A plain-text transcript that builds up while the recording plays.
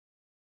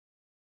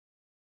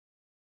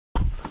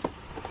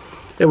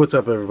Hey, what's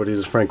up everybody? This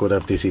is Frank with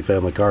FTC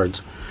Family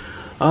Cards.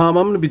 I'm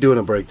going to be doing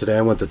a break today.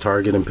 I went to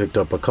Target and picked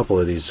up a couple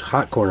of these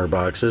hot corner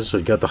boxes. So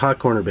you got the hot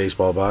corner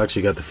baseball box,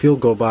 you got the field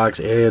goal box,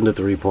 and the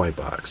 3-point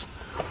box.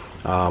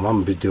 I'm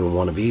going to be doing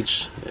one of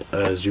each.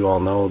 As you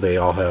all know, they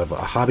all have a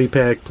hobby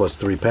pack plus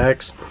 3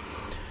 packs.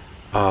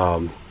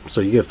 So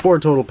you get 4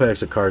 total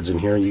packs of cards in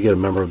here. You get a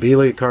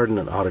memorabilia card and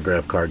an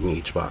autograph card in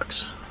each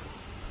box.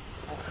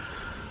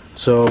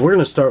 So we're going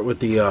to start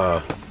with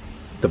the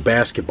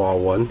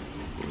basketball one.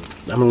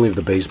 I'm going to leave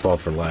the baseball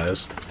for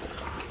last.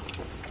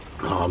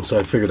 So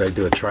I figured I'd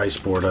do a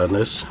tri-sport on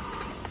this.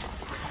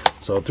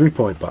 So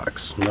 3-point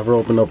box. Never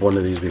opened up one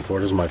of these before.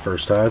 This is my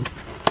first time.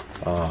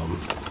 So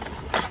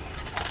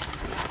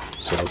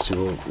let's see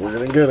what we're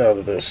going to get out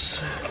of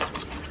this.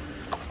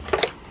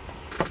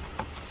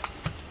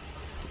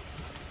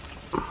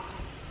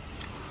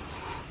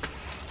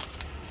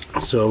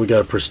 So we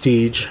got a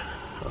Prestige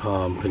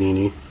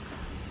Panini,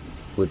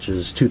 which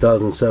is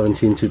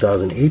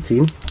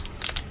 2017-2018.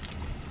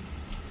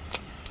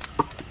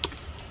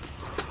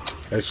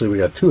 Actually, we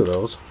got 2 of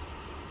those.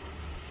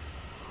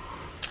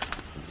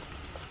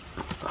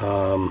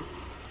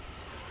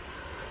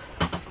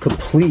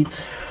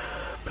 Complete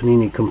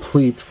Panini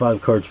Complete,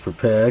 5 cards per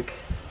pack.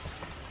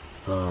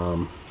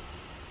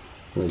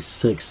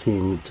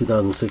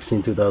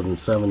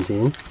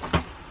 2016-2017.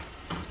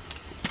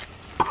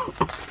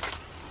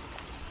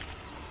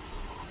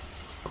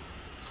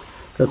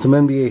 Got some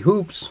NBA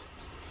hoops.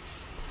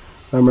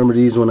 I remember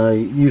these when I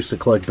used to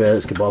collect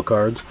basketball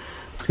cards.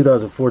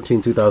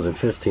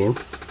 2014-2015.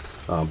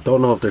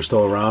 Don't know if they're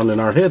still around. And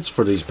our hits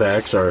for these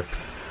packs are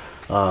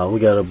we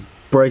got a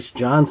Bryce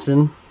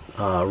Johnson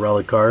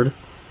relic card,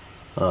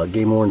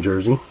 game worn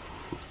jersey.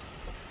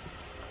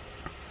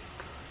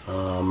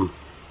 And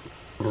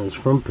it's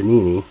from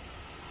Panini,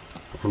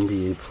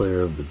 NBA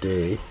Player of the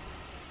Day.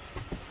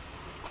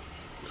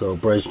 So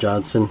Bryce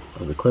Johnson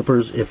of the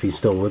Clippers, if he's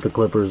still with the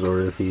Clippers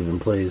or if he even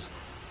plays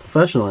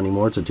professional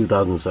anymore. It's a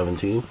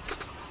 2017.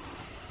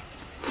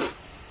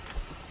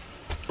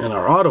 And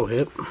our auto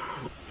hit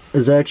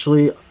is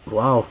actually,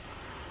 wow,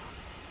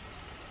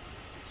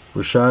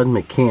 Rashad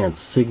McCants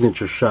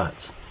signature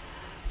shots.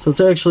 So it's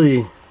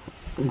actually,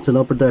 it's an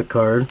upper deck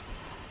card.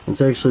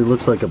 It actually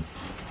looks like a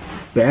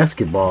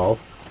basketball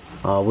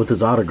with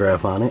his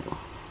autograph on it.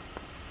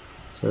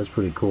 So that's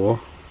pretty cool.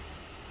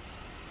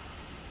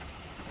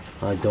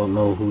 I don't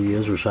know who he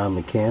is,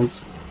 Rashad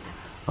McCants,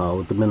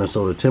 with the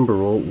Minnesota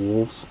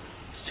Timberwolves.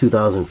 It's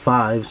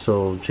 2005,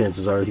 so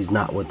chances are he's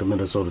not with the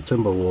Minnesota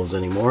Timberwolves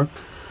anymore.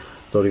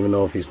 Don't even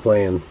know if he's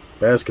playing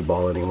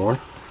basketball anymore.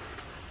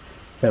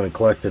 Haven't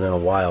collected in a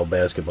while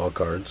basketball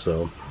cards,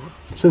 so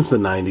since the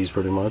 90s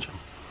pretty much.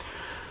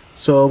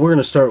 So we're going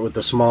to start with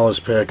the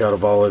smallest pack out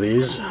of all of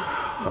these,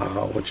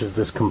 which is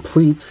this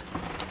complete.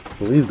 I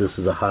believe this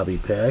is a hobby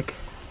pack.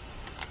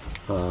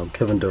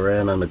 Kevin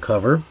Durant on the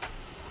cover.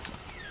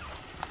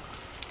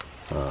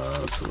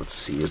 So let's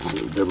see,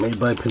 they're made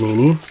by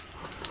Panini.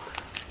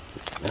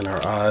 And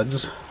our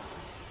odds.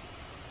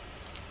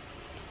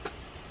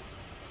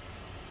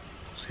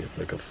 See if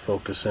I can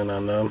focus in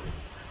on them.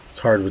 It's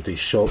hard with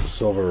these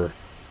silver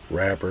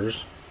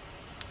wrappers.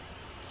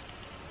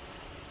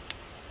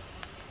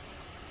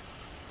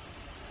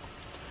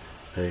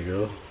 There you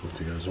go. If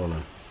you guys want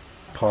to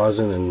pause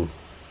in and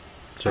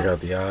check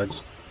out the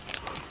odds.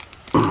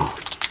 So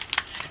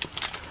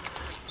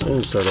I'm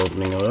going to start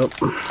opening it up.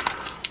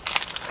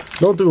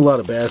 Don't do a lot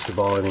of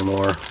basketball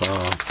anymore.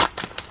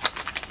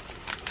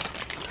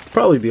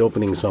 Probably be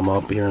opening some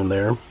up here and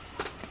there.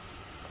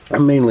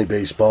 I'm mainly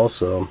baseball,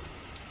 so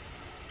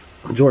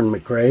Jordan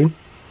McRae,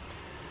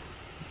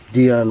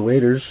 Dion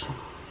Waiters,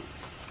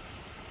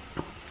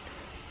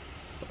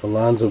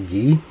 Alonzo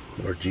G,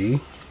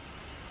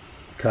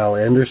 Kyle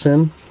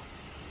Anderson,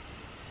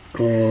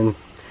 and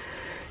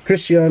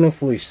Cristiano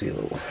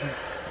Felicio.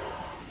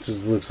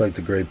 Just looks like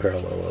the gray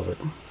parallel of it.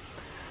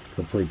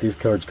 Complete. These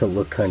cards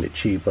look kind of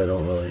cheap. I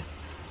don't really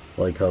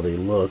like how they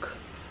look.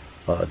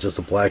 Just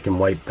a black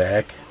and white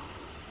back.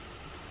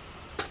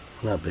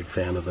 Not a big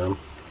fan of them.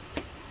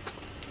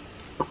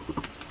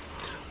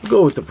 We'll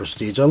go with the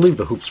Prestige. I'll leave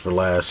the hoops for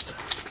last.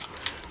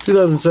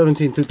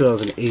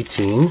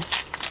 2017-2018.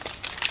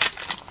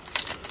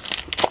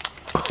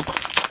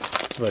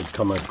 If I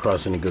come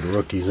across any good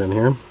rookies in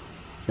here.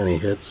 Any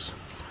hits.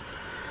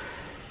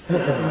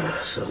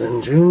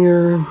 Southern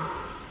Junior.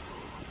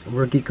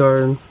 Rookie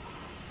card.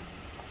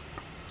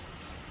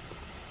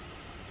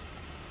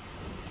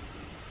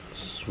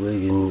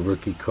 Reagan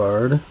rookie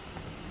card.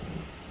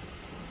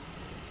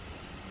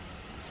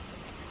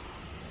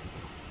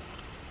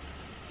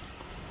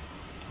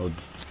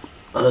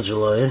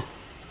 July.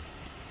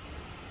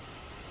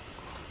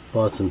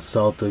 Boston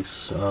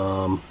Celtics.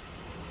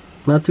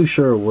 Not too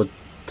sure what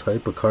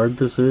type of card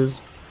this is.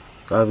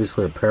 It's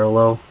obviously a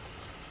parallel.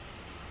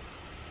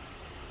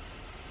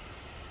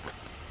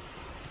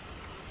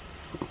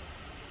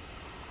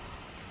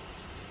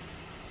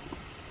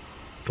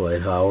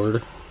 Dwight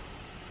Howard.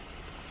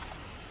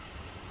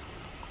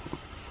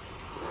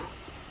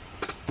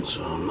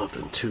 So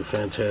nothing too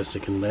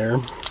fantastic in there.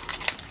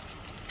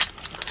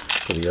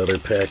 for the other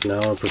pack now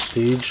in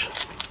Prestige.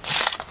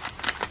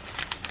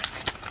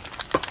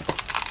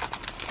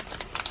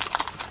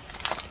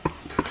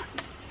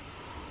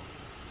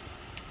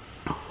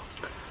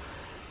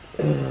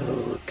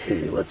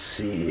 Okay, let's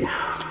see.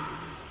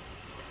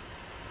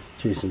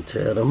 Jason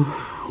Tatum,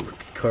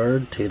 rookie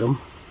card,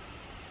 Tatum.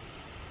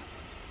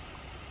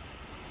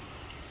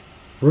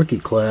 Rookie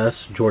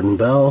class, Jordan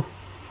Bell.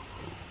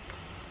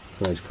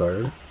 It's a nice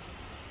card.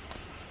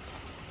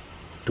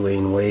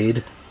 Dwayne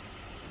Wade.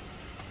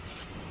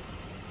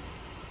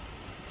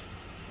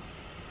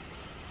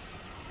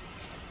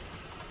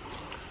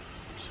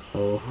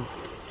 So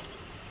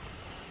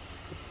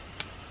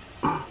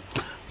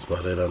that's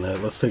about it on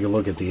that. Let's take a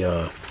look at the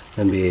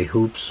NBA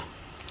hoops,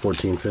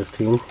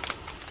 14-15.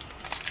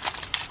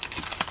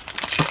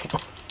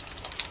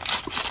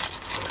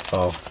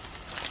 Oh,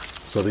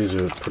 so these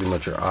are pretty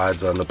much your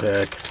odds on the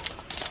pack.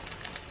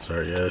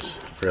 Sorry guys,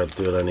 forgot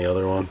to do it on the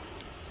other one.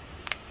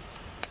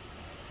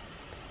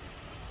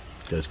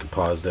 You guys can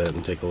pause that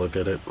and take a look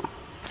at it.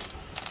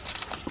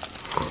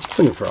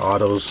 Looking for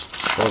autos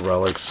or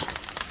relics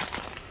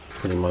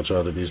pretty much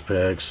out of these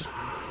packs.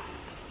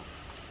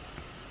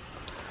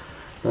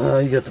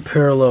 You got the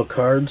parallel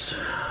cards.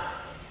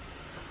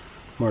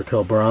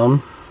 Markel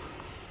Brown,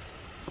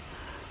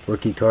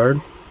 rookie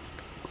card.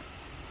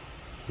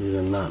 These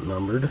are not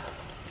numbered.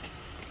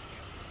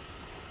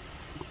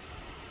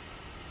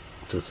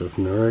 Joseph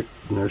Nurkic,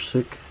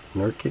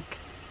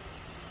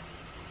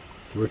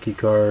 rookie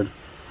card.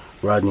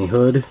 Rodney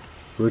Hood,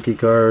 rookie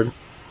card.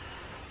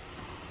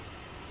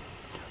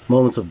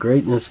 Moments of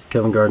Greatness,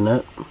 Kevin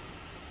Garnett.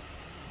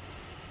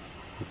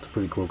 That's a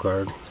pretty cool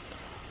card.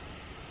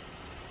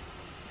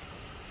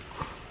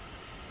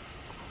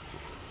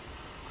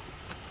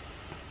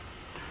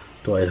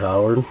 Dwight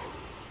Howard.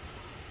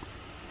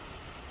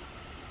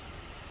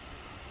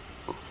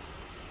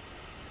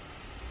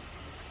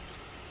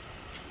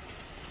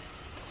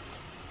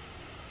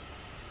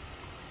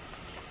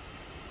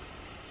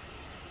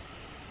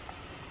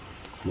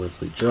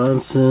 Wesley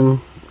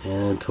Johnson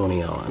and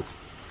Tony Allen.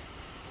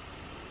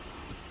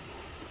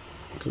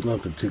 So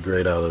nothing too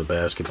great out of the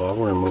basketball.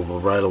 We're going to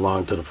move right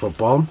along to the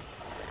football.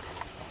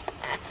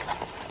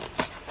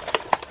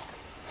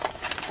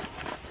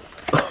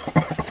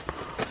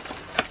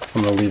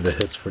 I'm going to leave the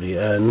hits for the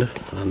end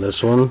on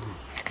this one.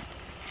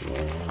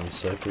 1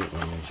 second,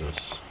 let me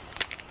just...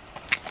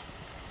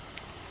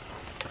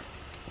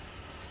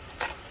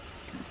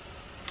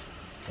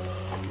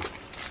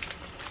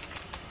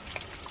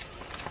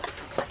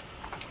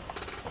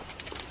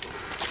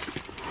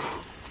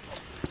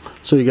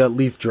 So you got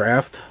Leaf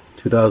Draft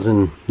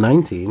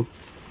 2019.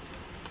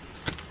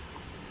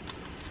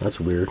 That's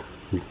weird.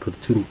 You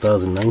put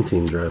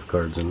 2019 draft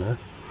cards in there.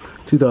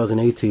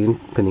 2018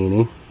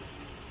 Panini.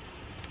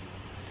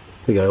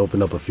 I think I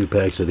opened up a few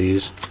packs of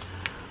these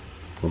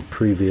in a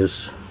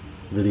previous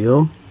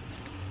video.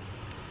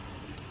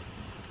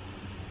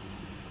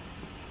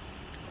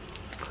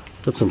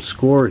 Got some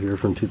Score here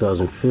from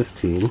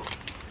 2015.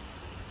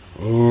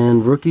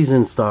 And Rookies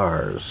and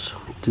Stars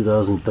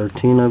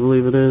 2013, I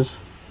believe it is.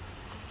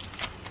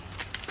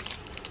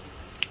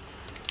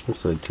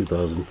 Looks like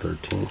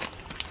 2013.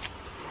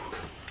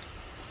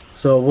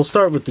 So we'll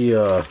start with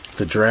the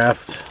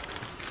draft.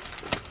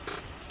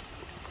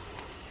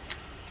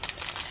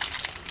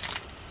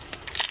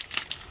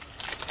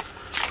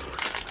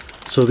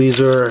 So these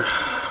are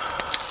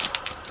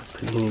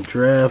Panini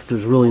Draft.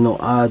 There's really no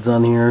odds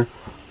on here.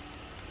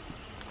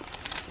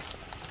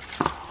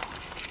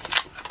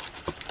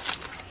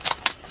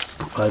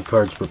 Five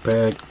cards per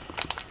pack.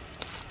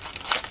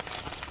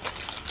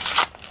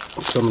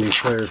 Some of these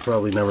players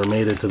probably never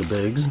made it to the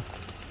bigs.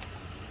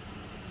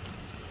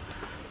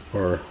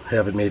 Or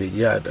haven't made it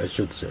yet, I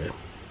should say.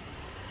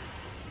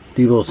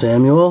 Deebo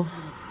Samuel.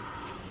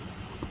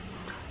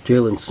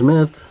 Jalen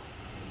Smith.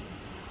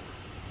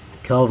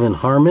 Calvin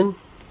Harmon.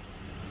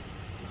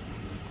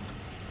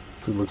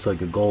 So it looks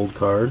like a gold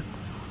card.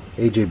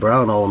 A.J.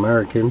 Brown,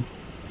 All-American.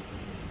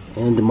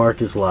 And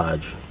DeMarcus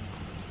Lodge.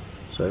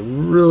 So I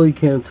really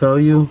can't tell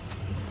you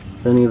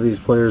if any of these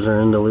players are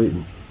in the league,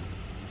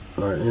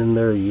 are in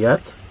there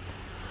yet,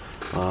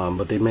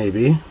 but they may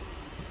be.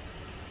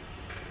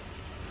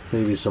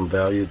 Maybe some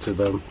value to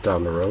them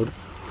down the road.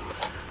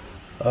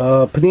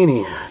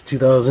 Panini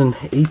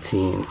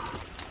 2018.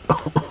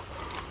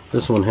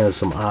 This one has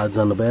some odds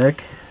on the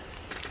back.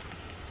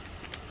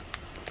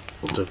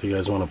 So if you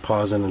guys want to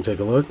pause in and take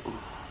a look,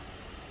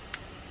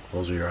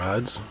 those are your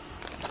odds.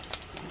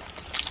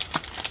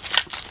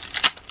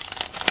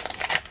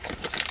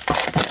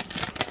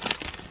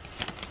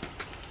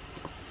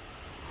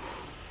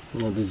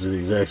 These are the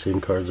exact same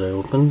cards I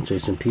opened.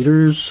 Jason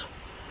Peters,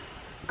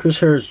 Chris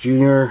Harris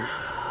Jr.,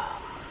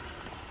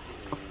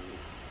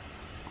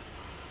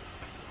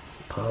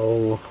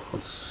 Powell,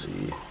 let's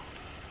see,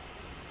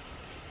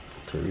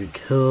 Tyreek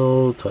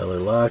Hill, Tyler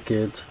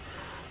Lockett.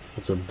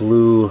 It's a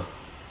blue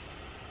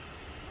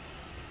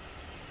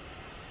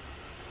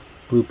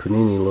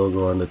Panini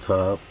logo on the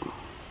top.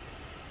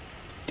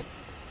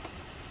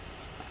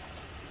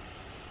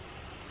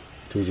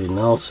 J.J.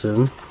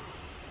 Nelson.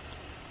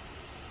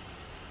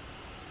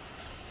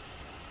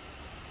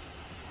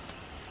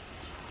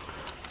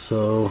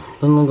 So,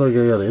 doesn't look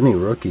like I got any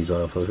rookies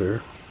off of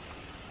here.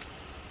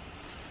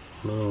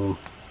 No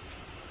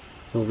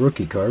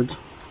rookie cards.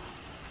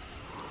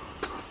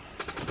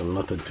 So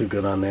nothing too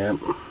good on that.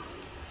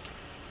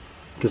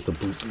 Guess the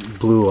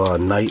blue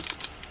Knight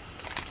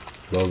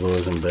logo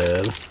isn't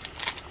bad.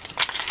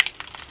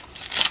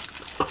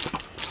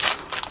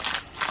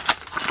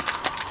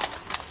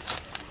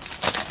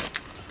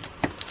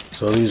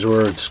 So these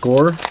were at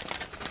Score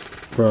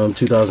from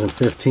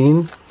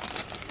 2015.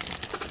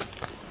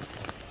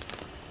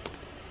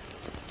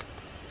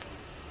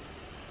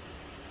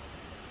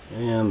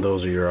 And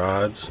those are your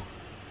odds.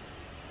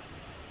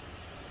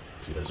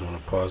 If you guys want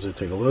to pause it,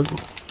 take a look.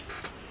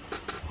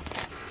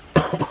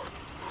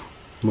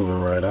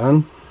 Moving right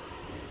on.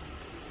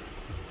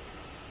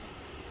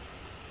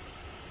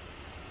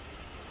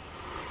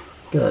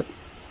 Got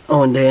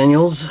Owen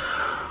Daniels,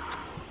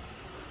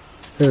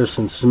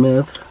 Harrison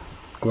Smith,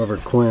 Glover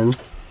Quinn,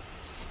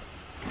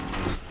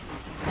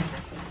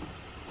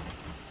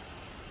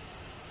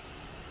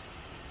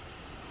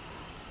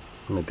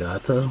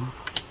 Nagata,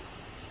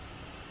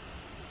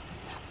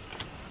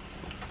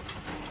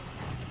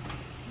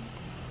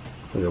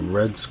 like a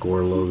red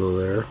Score logo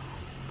there.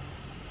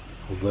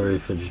 Larry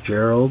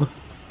Fitzgerald.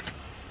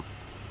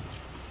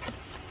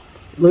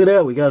 Look at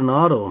that, we got an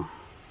auto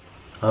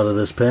out of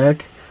this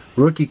pack.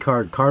 Rookie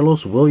card,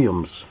 Carlos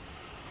Williams.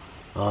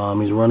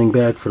 He's running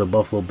back for the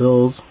Buffalo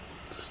Bills.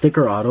 It's a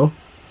sticker auto.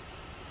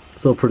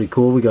 Still pretty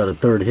cool. We got a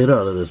third hit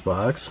out of this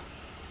box.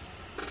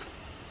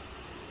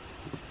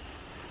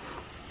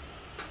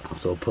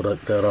 So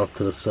put that off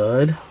to the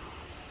side.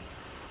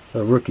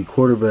 A rookie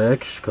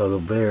quarterback, Chicago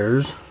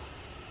Bears.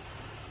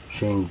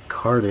 Shane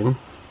Carden.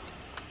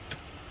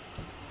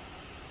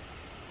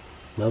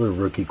 Another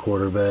rookie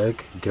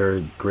quarterback,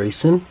 Garrett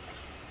Grayson.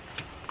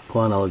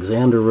 Quan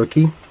Alexander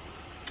rookie.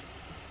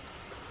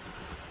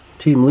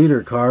 Team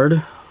leader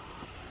card,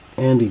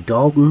 Andy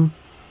Dalton,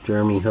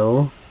 Jeremy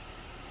Hill,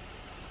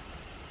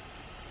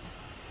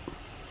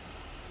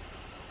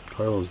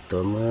 Carlos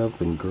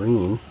Dunlap in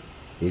green,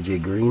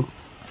 AJ Green.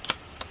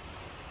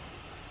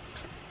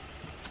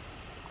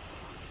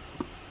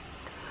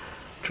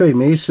 Trey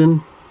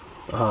Mason,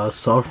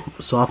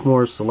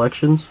 sophomore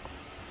selections.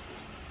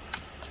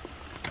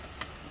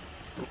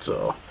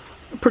 So,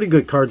 pretty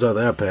good cards out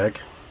of that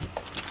pack.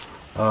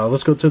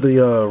 Let's go to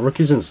the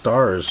Rookies and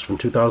Stars from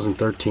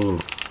 2013.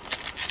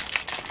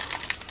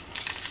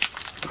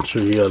 I'm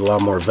sure you got a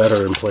lot more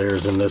veteran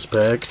players in this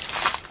pack.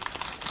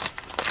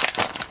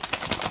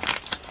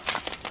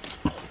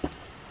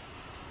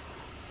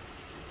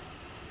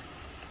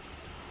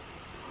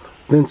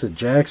 Vincent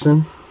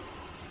Jackson,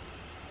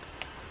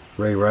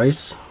 Ray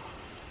Rice,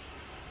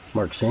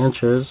 Mark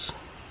Sanchez.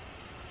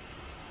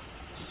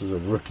 This is a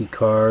rookie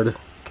card,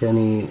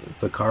 Kenny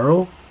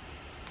Vaccaro.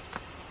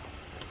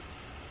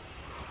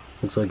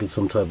 Looks like it's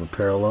some type of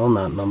parallel,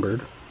 not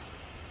numbered.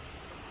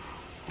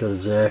 Got a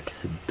Zach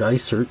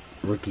Dysert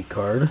rookie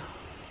card.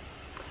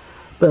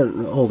 But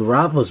an old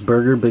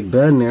Roethlisberger, Big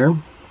Ben there.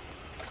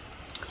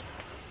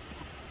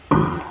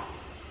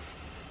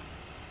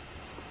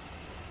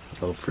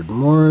 Alfred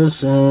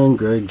Morris and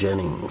Greg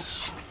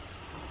Jennings.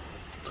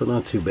 So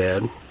not too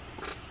bad.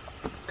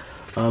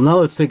 Now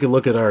let's take a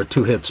look at our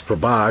 2 hits per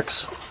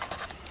box.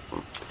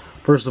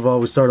 First of all,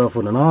 we start off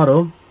with an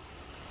auto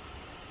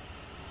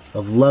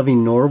of Levy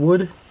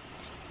Norwood,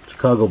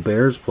 Chicago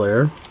Bears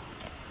player.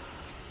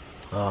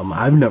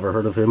 I've never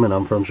heard of him, and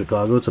I'm from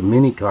Chicago. It's a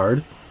mini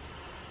card.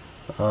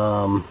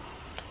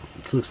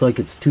 It looks like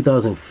it's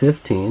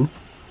 2015.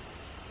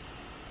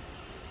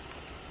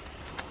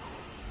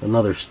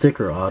 Another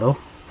sticker auto,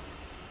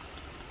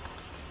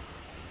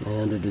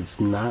 and it is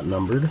not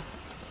numbered.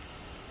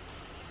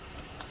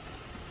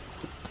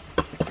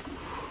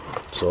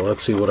 So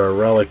let's see what our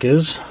relic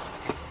is.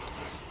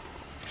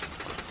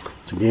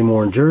 It's a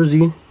game-worn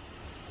jersey.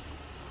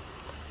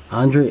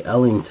 Andre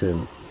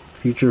Ellington,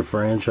 Future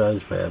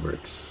Franchise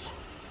Fabrics.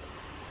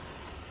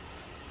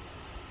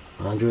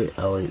 Andre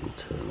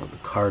Ellington of the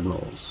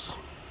Cardinals.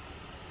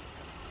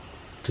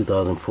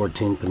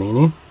 2014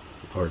 Panini,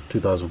 or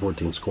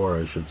 2014 Score,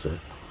 I should say.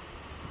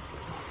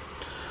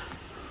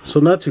 So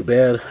not too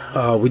bad.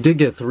 We did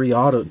get 2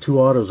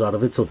 autos out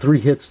of it, so 3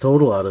 hits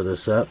total out of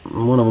this set.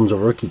 One of them's a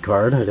rookie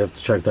card. I'd have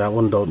to check that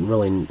one.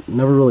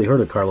 Never really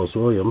heard of Carlos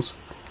Williams.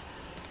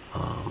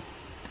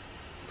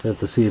 Have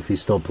to see if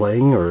he's still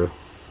playing, or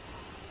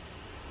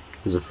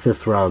he's a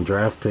 5th round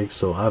draft pick,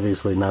 so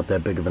obviously not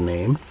that big of a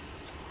name.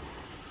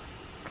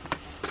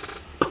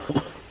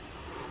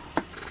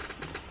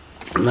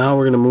 Now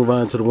we're going to move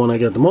on to the one I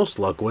got the most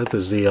luck with,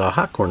 is the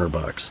Hot Corner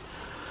box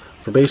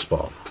for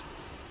baseball.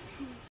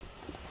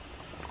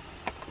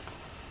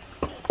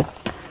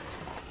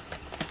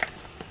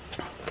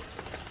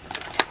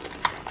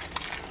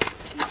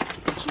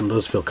 This one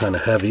does feel kind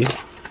of heavy.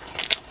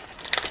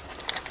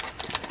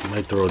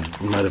 Might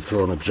have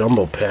thrown a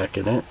jumbo pack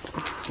in it.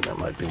 That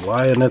might be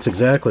why, and that's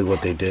exactly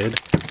what they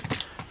did.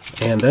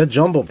 And that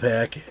jumbo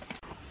pack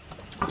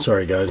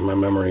Sorry guys, my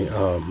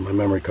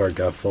memory card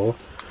got full.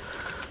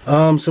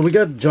 So we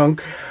got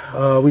junk.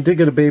 We did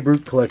get a Babe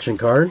Ruth collection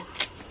card.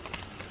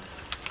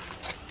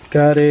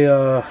 Got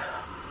a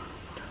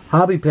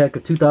hobby pack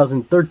of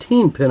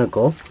 2013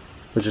 Pinnacle,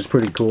 which is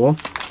pretty cool.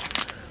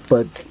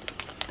 But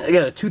I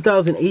got a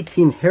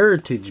 2018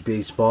 Heritage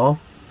Baseball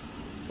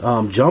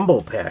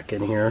jumbo pack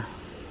in here.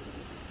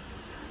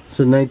 It's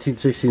a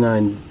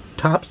 1969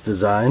 Topps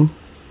design.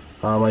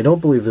 I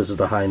don't believe this is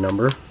the high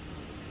number.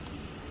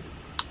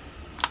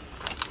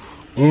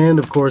 And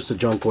of course the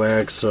junk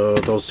wax. So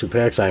those two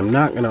packs I am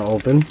not going to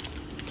open.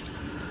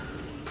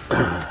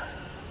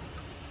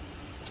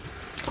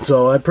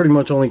 So I pretty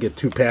much only get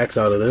 2 packs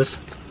out of this.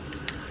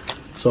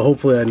 So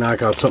hopefully I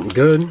knock out something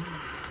good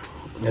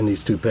in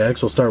these 2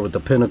 packs. We'll start with the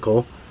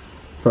Pinnacle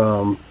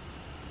from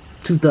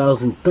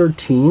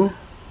 2013.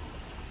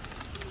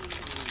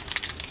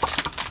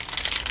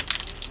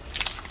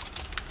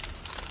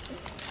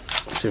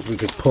 See if we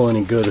could pull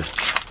any good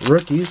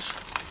rookies.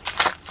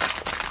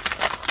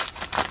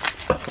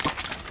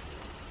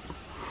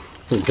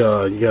 I think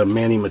you got a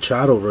Manny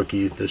Machado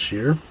rookie this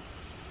year.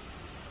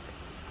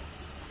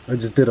 I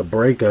just did a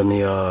break on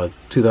the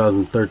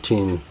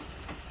 2013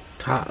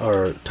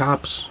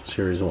 Topps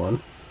Series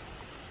 1.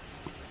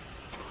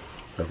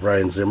 Got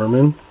Ryan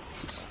Zimmerman,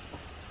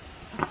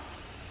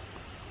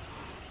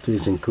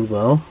 Jason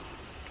Kubel,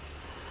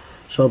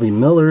 Shelby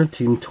Miller,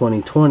 Team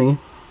 2020.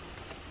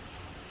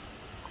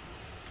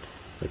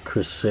 Got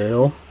Chris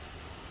Sale,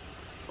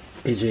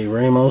 AJ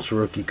Ramos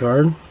rookie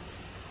card,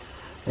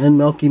 and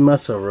Melky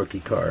Mesa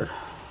rookie card.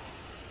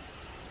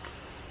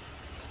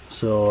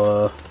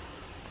 So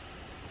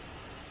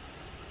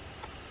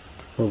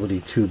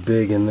nobody too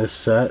big in this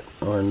set,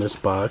 or in this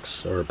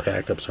box, or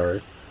pack, I'm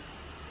sorry.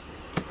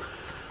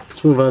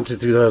 Let's move on to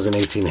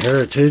 2018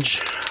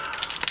 Heritage.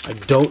 I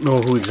don't know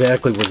who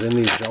exactly was in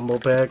these jumbo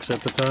packs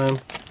at the time.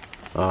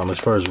 As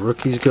far as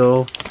rookies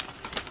go,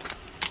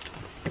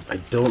 I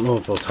don't know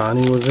if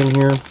Ohtani was in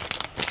here.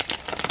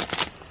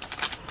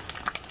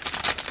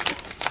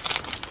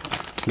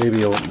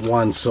 Maybe a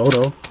Juan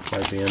Soto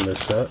might be in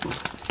this set.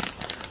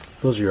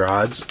 Those are your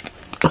odds.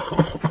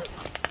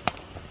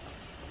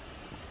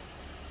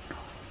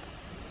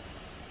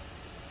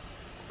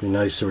 Be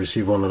nice to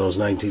receive one of those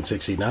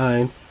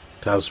 1969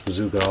 Topps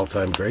Bazooka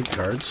all-time great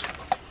cards.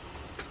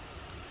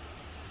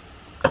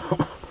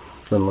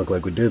 Doesn't look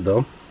like we did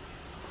though.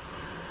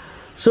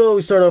 So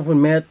we start off with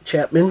Matt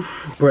Chapman,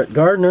 Brett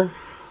Gardner,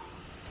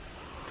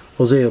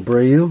 Jose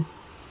Abreu,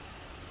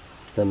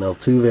 and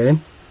Altuve.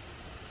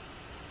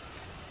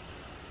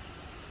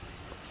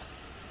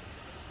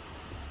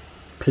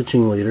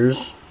 Pitching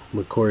leaders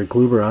with Corey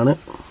Kluber on it.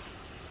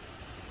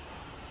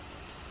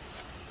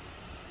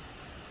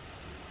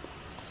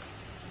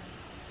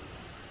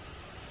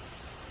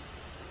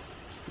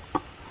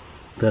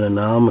 Then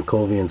Anam,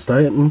 McCovey, and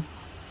Stanton.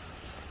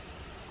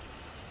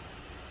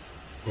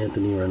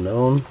 Anthony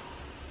Rendon.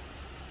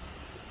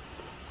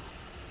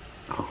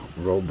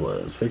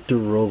 Robles, Victor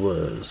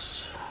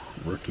Robles,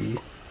 rookie.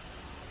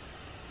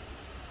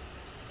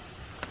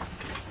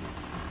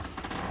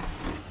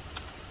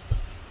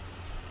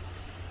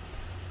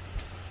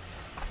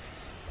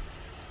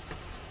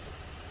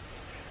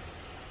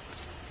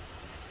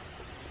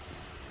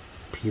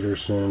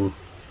 Peterson.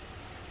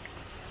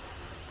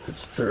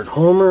 It's third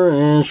homer,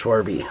 and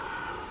Schwarby.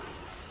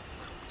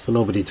 So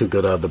nobody too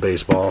good out of the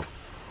baseball.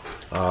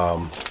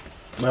 Well,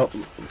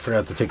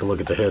 forgot to take a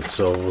look at the hits,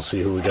 so we'll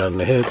see who we got in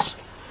the hits.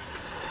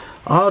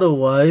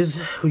 Auto-wise,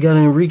 we got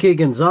Enrique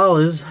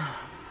Gonzalez,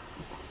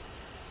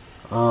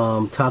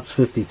 Topps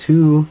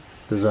 52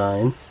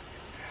 design.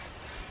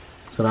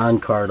 It's an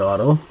on-card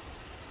auto.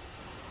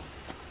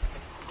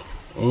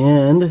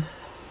 And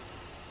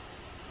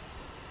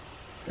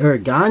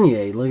Eric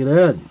Gagne, look at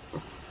that.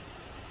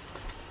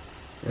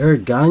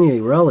 Eric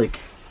Gagne relic,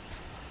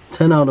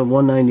 10 out of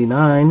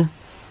 199.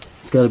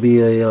 It's got to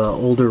be a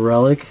older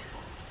relic,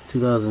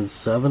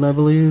 2007 I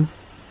believe.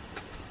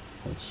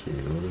 Let's see,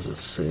 what does it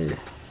say?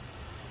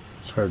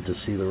 It's hard to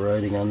see the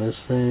writing on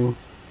this thing.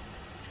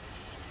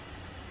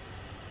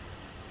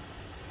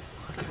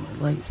 Look at my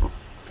light.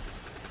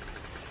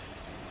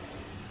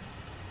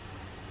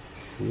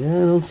 Yeah,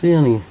 I don't see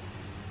any.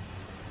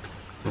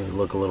 Let me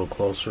look a little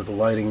closer. The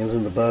lighting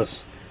isn't the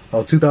best.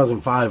 Oh,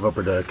 2005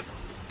 Upper Deck.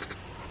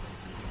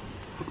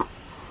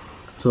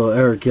 So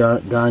Eric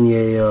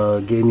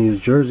Gagne game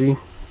used jersey.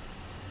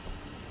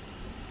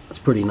 It's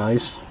pretty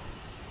nice.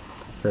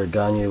 Eric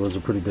Gagne was a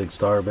pretty big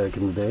star back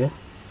in the day.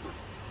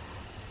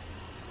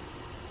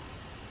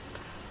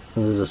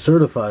 And there's a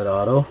certified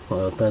auto,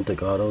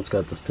 authentic auto. It's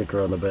got the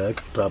sticker on the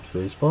back, Topps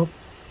Baseball.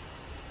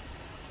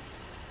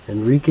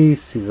 Enrique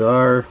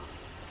Cesar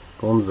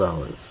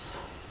Gonzalez.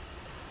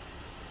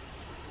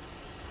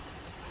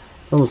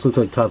 This almost looks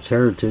like Topps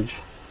Heritage.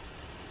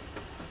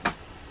 I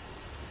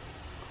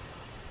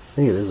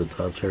think it is a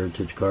Topps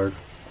Heritage card.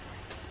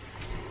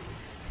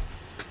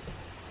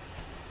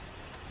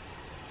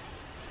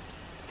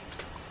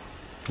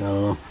 I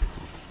don't know.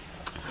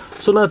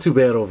 So not too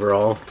bad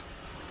overall.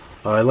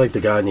 I like the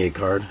Gagne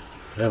card.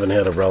 I haven't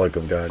had a relic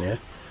of gone yet.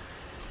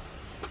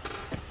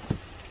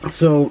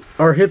 So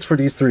our hits for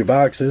these 3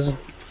 boxes.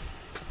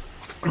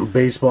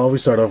 Baseball, we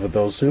start off with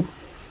those 2.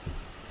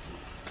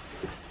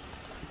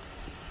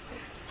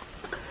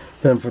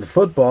 Then for the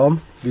football,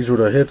 these were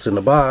the hits in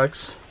the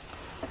box.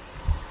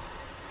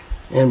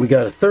 And we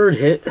got a 3rd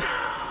hit,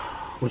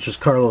 which is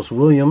Carlos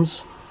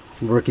Williams,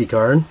 rookie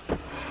card.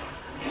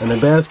 And then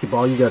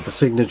basketball, you got the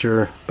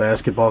signature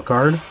basketball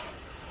card,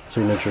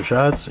 signature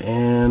shots,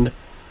 and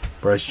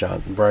Bryce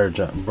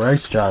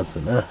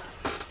Johnson.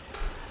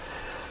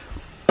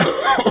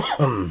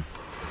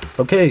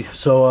 Okay,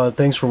 so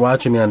thanks for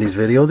watching me on these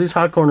videos. These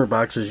hot corner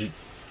boxes,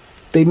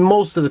 they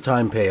most of the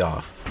time pay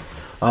off.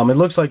 It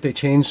looks like they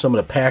changed some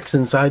of the packs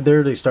inside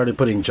there. They started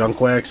putting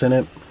junk wax in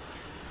it.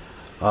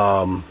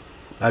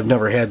 I've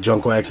never had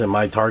junk wax in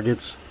my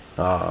targets,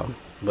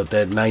 but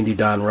that 90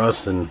 Don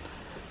Russ and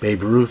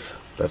Babe Ruth,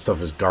 that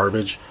stuff is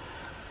garbage.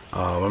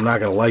 I'm not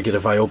going to like it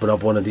if I open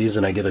up one of these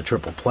and I get a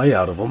triple play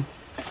out of them.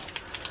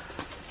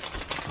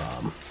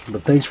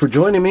 But thanks for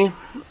joining me,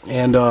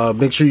 and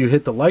make sure you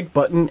hit the like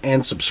button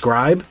and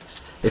subscribe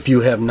if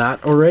you have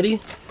not already.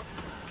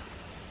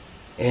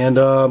 And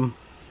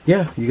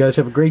yeah, you guys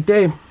have a great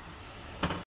day.